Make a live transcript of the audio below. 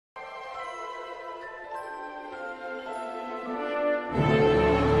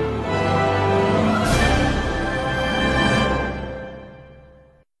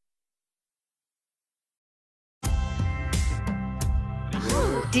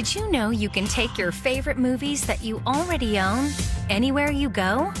Did you know you can take your favorite movies that you already own anywhere you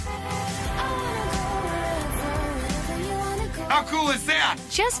go? How cool is that?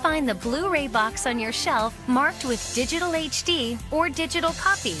 Just find the Blu-ray box on your shelf marked with Digital HD or Digital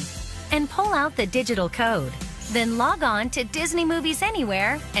Copy and pull out the digital code. Then log on to Disney Movies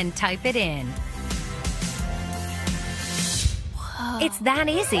Anywhere and type it in. Whoa. It's that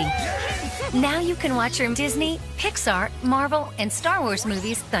easy. Now you can watch your Disney, Pixar, Marvel, and Star Wars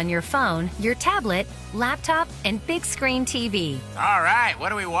movies on your phone, your tablet, laptop, and big screen TV. All right,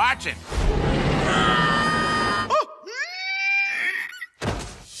 what are we watching?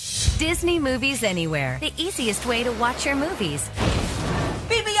 Disney Movies Anywhere, the easiest way to watch your movies.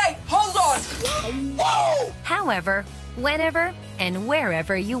 BB-8, hold on! Whoa! However, whenever, and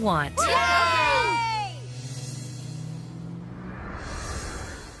wherever you want. Yay!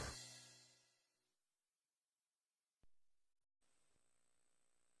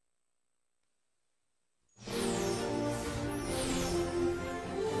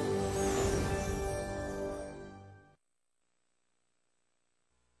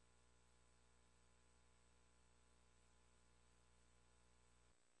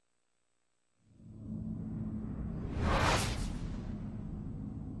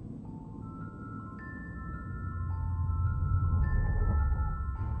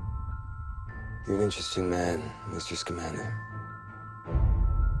 You're an interesting man, Mr. Scamander.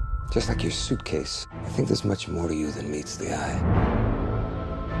 Just like your suitcase, I think there's much more to you than meets the eye.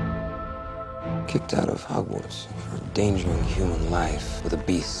 Kicked out of Hogwarts for endangering human life with a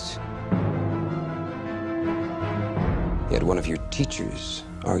beast. Yet one of your teachers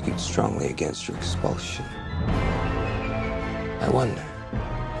argued strongly against your expulsion. I wonder,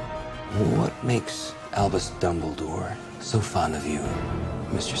 what makes Albus Dumbledore so fond of you,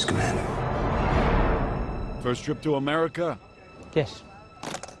 Mr. Scamander? First trip to America? Yes.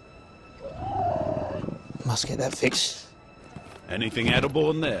 Must get that fixed. Anything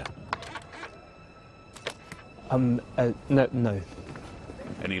edible in there? No.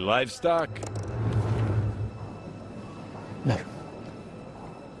 Any livestock? No.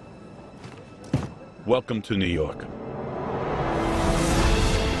 Welcome to New York.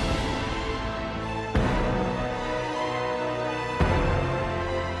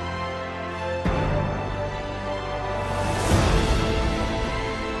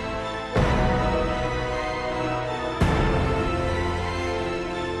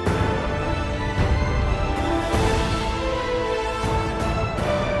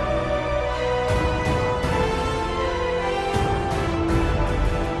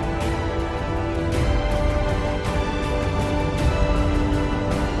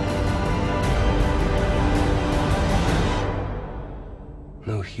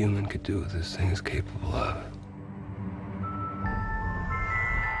 No human could do what this thing is capable of.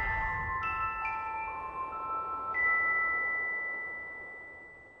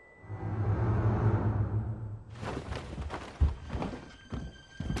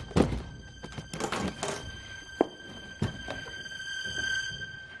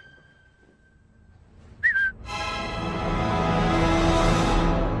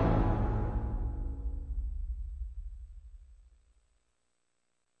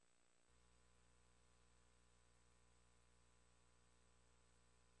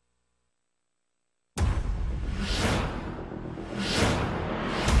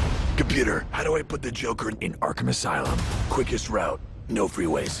 Computer, how do I put the Joker in Arkham Asylum? Quickest route, no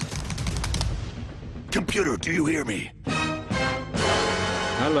freeways. Computer, do you hear me?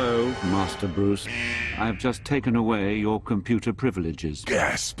 Hello, Master Bruce. I've just taken away your computer privileges.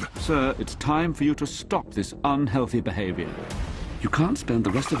 Gasp. Sir, it's time for you to stop this unhealthy behavior. You can't spend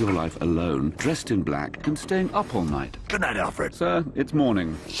the rest of your life alone, dressed in black, and staying up all night. Good night, Alfred. Sir, it's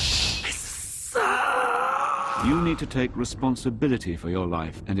morning. You need to take responsibility for your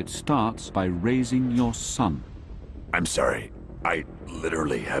life, and it starts by raising your son. I'm sorry. I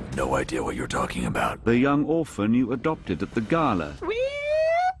literally have no idea what you're talking about. The young orphan you adopted at the gala.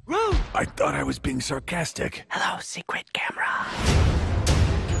 I thought I was being sarcastic. Hello, secret camera.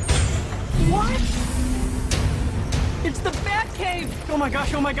 What? It's the Batcave! Oh my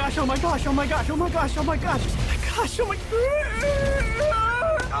gosh, oh my gosh, oh my gosh, oh my gosh, oh my gosh, oh my gosh, oh my gosh, oh my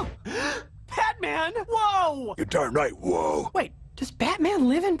gosh. Batman! Whoa! You're darn right, whoa. Wait, does Batman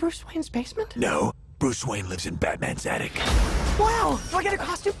live in Bruce Wayne's basement? No, Bruce Wayne lives in Batman's attic. Wow! Do I get a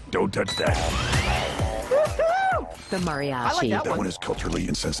costume? Don't touch that. The mariachi. I like that That one is culturally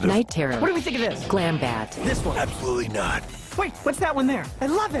insensitive. Night terror. What do we think of this? Glam bat. This one. Absolutely not. Wait, what's that one there? I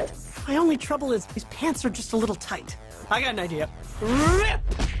love it. My only trouble is his pants are just a little tight. I got an idea. Rip!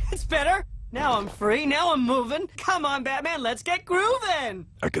 It's better. Now I'm free, now I'm moving. Come on, Batman, let's get grooving!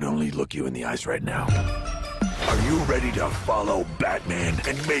 I can only look you in the eyes right now. Are you ready to follow Batman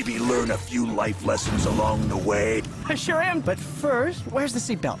and maybe learn a few life lessons along the way? I sure am, but first, where's the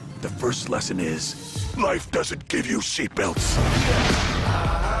seatbelt? The first lesson is, life doesn't give you seatbelts.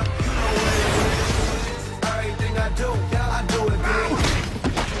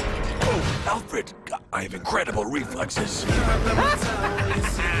 Oh, Alfred, I have incredible reflexes.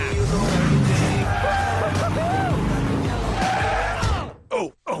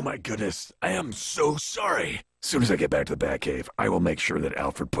 Oh my goodness. I am so sorry. As soon as I get back to the Batcave, I will make sure that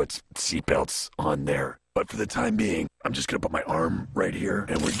Alfred puts seatbelts on there. But for the time being, I'm just gonna put my arm right here,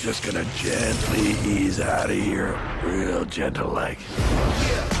 and we're just gonna gently ease out of here. Real gentle like.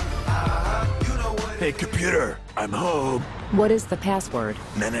 Hey, computer, I'm home. What is the password?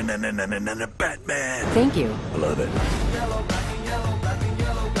 Na-na-na-na-na-na-na, Batman. Thank you. I love it.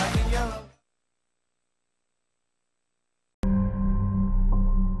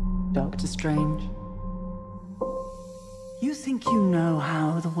 Doctor Strange, you think you know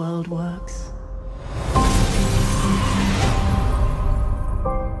how the world works?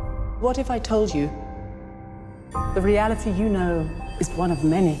 What if I told you the reality you know is one of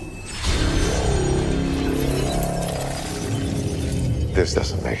many? This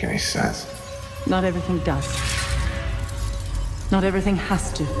doesn't make any sense. Not everything does. Not everything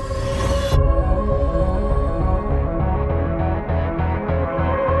has to.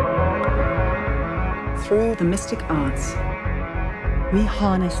 Through the mystic arts, we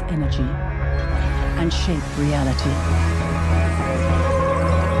harness energy and shape reality.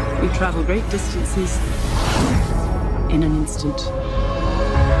 We travel great distances in an instant.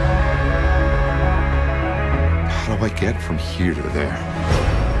 How do I get from here to there?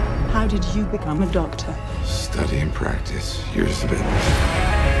 How did you become a doctor? Study and practice, years of it.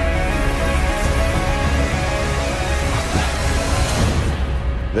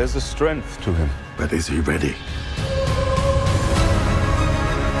 There's a strength to him. But is he ready?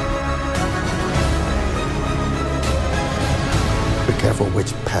 Be careful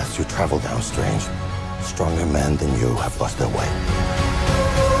which path you travel down, Strange. Stronger men than you have lost their way.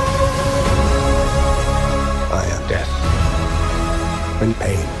 I am death. And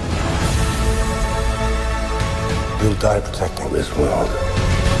pain. You'll die protecting this world.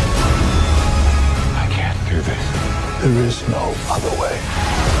 I can't do this. There is no other way.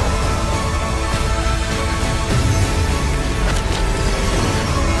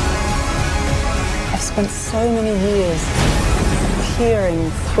 I've spent so many years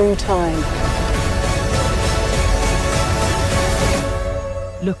peering through time,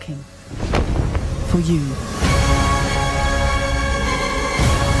 looking for you.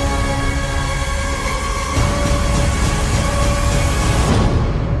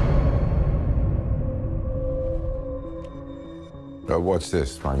 What's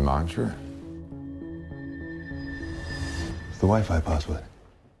this, my mantra? It's the Wi-Fi password.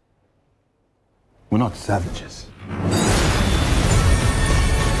 We're not savages.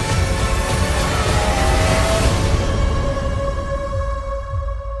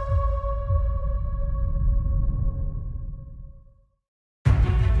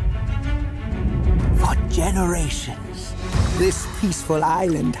 For generations, this peaceful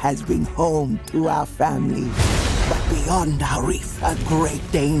island has been home to our family. But beyond our reef, a great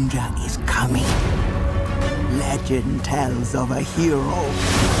danger is coming. Legend tells of a hero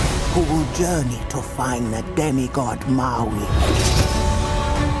who will journey to find the demigod Maui.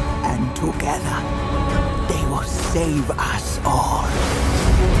 And together, they will save us all.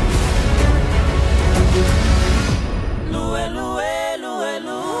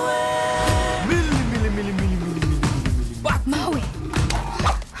 Maui!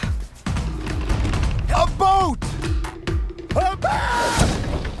 A boat! A boat!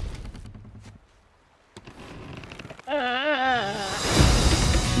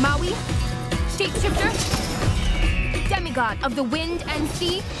 Maui, shapeshifter, demigod of the wind and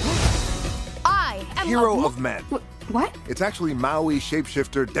sea. I am Hero of men. What? It's actually Maui,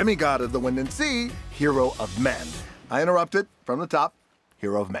 shapeshifter, demigod of the wind and sea, hero of men. I interrupted from the top.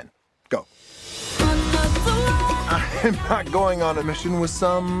 Hero of men. Go. I'm not going on a mission with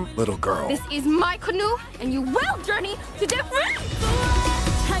some little girl. This is my canoe, and you will journey to different.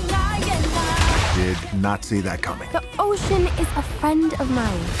 Did not see that coming. The ocean is a friend of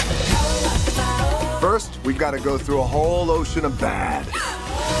mine. First, we've got to go through a whole ocean of bad.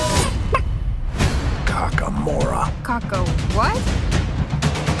 Kakamora. Kako, what?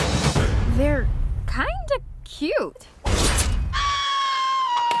 They're kinda cute.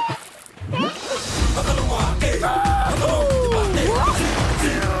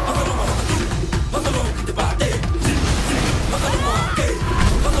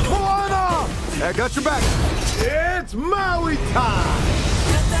 I got your back. It's Maui time!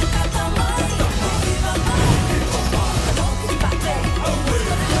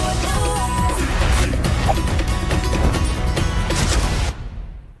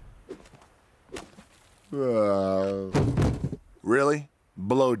 Really?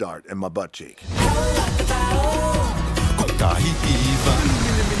 Blow dart in my butt cheek.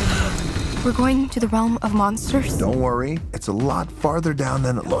 We're going to the realm of monsters? Don't worry, it's a lot farther down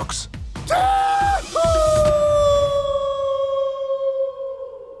than it looks.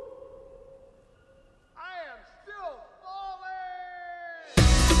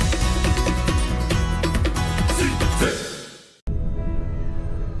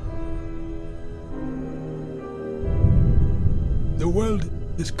 The world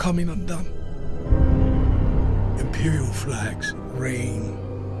is coming undone. Imperial flags reign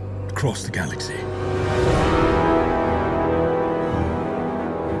across the galaxy.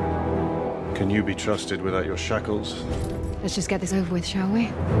 Can you be trusted without your shackles? Let's just get this over with, shall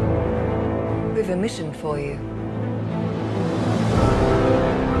we? We've a mission for you.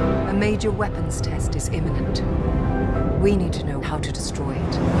 A major weapons test is imminent. We need to know how to destroy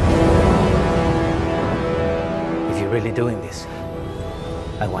it. If you're really doing this,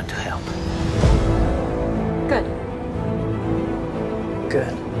 I want to help. Good.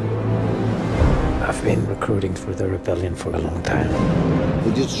 Good. I've been recruiting for the rebellion for a long time.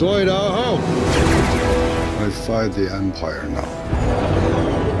 We destroyed our home. I fight the Empire now.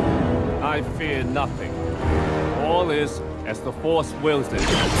 I fear nothing. All is as the Force wills it.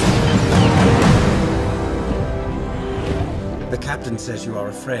 The captain says you are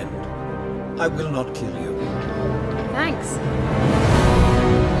a friend. I will not kill you. Thanks.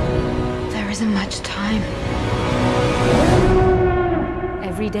 There isn't much time.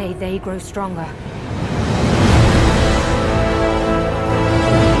 Every day they grow stronger.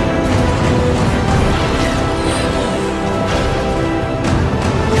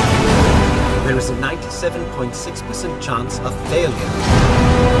 There is a 97.6% chance of failure.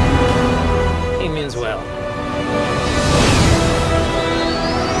 He means well.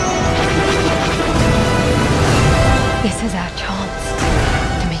 This is our chance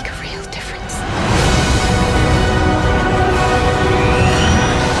to make a real difference.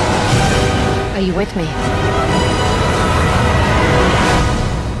 Are you with me?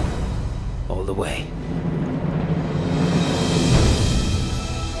 All the way.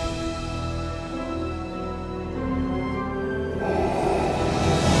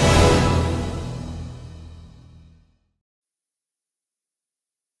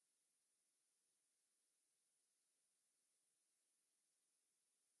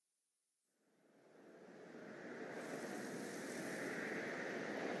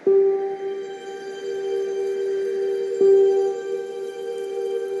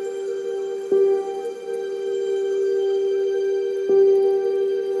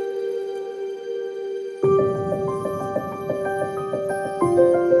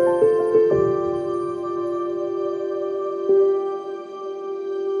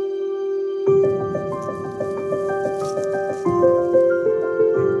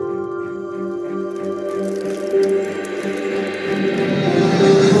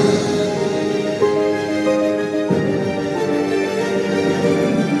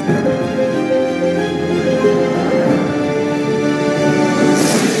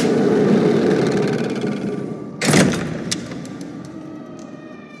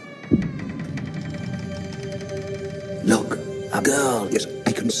 Look, a girl. Yes,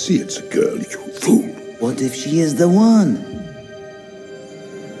 I can see it's a girl, you fool. What if she is the one?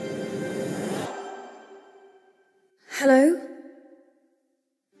 Hello?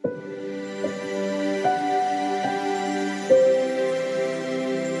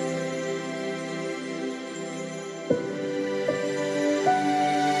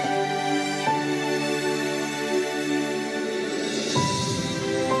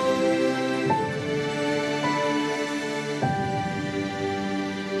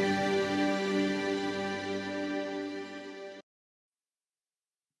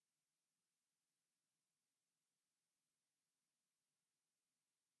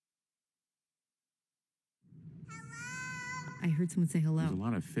 I heard someone say hello. There's a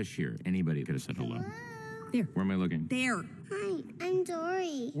lot of fish here. Anybody could have said hello. There. Where am I looking? There. Hi, I'm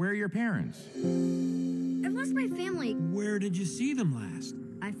Dory. Where are your parents? I've lost my family. Where did you see them last?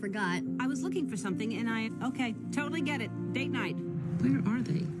 I forgot. I was looking for something and okay, totally get it. Date night. Where are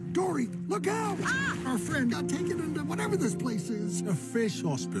they? Dory, look out! Ah! Our friend got taken into whatever this place is. A fish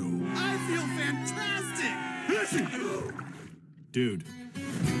hospital. I feel fantastic! Dude.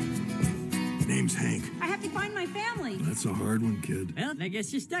 Name's Hank. I have to find my family. That's a hard one, kid. Well, I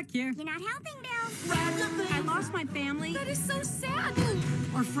guess you're stuck here. You're not helping, Bill. I lost my family. That is so sad.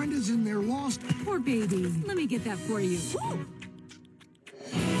 Our friend is in there lost. Poor baby. Let me get that for you.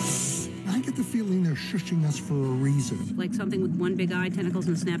 I get the feeling they're shushing us for a reason. Like something with one big eye, tentacles,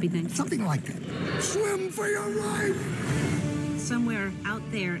 and a snappy thing. Something like that. Swim for your life! Somewhere out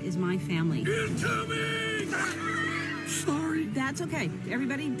there is my family. Incoming! Sorry. That's okay.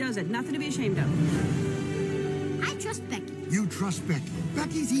 Everybody does it. Nothing to be ashamed of. I trust Becky. You trust Becky.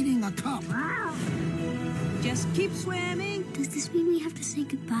 Becky's eating a cup. Just keep swimming. Does this mean we have to say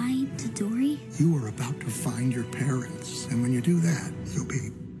goodbye to Dory? You are about to find your parents, and when you do that, you'll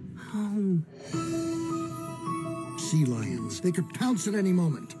be home. Sea lions. They could pounce at any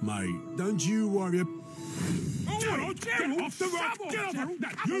moment. Mate, don't you worry. Gerald, get off the rock! Get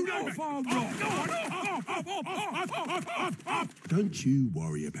off! You know me! Don't you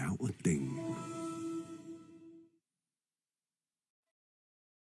worry about a thing.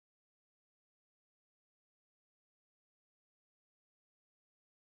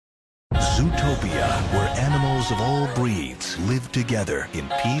 Zootopia, where animals of all breeds live together in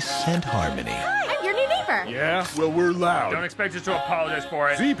peace and harmony. Hi, I'm your new neighbor. Yeah? Well, we're loud. Don't expect us to apologize for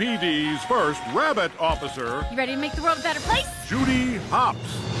it. ZPD's first rabbit officer, You ready to make the world a better place? Judy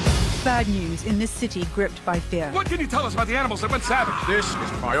Hopps. Bad news in this city gripped by fear. What can you tell us about the animals that went savage? This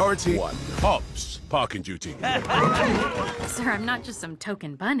is priority 1. Hopps, parking duty. Sir, I'm not just some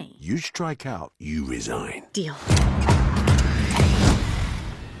token bunny. You strike out, you resign. Deal.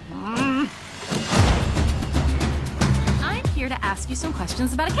 I'm here to ask you some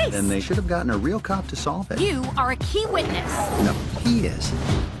questions about a case. Then they should have gotten a real cop to solve it. You are a key witness. No, he is.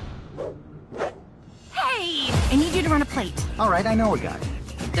 Hey! I need you to run a plate. All right, I know a guy.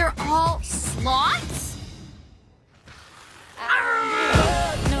 They're all sloths?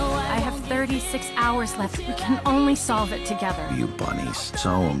 I have 36 hours left. We can only solve it together. You bunnies,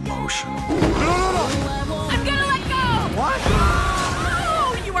 so emotional. I'm gonna let go! What?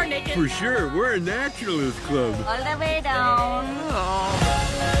 Oh, you are naked. For sure, we're a naturalist club. All the way down.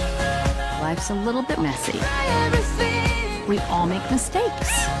 Life's a little bit messy. We all make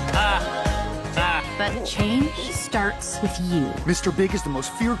mistakes. But change starts with you. Mr. Big is the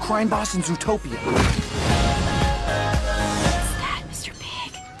most feared crime boss in Zootopia. What's that, Mr.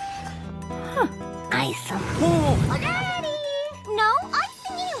 Big? Huh. Awesome. Daddy! No, I'm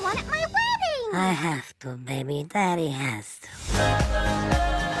singing you one at my wedding. I have to, baby. Daddy has to.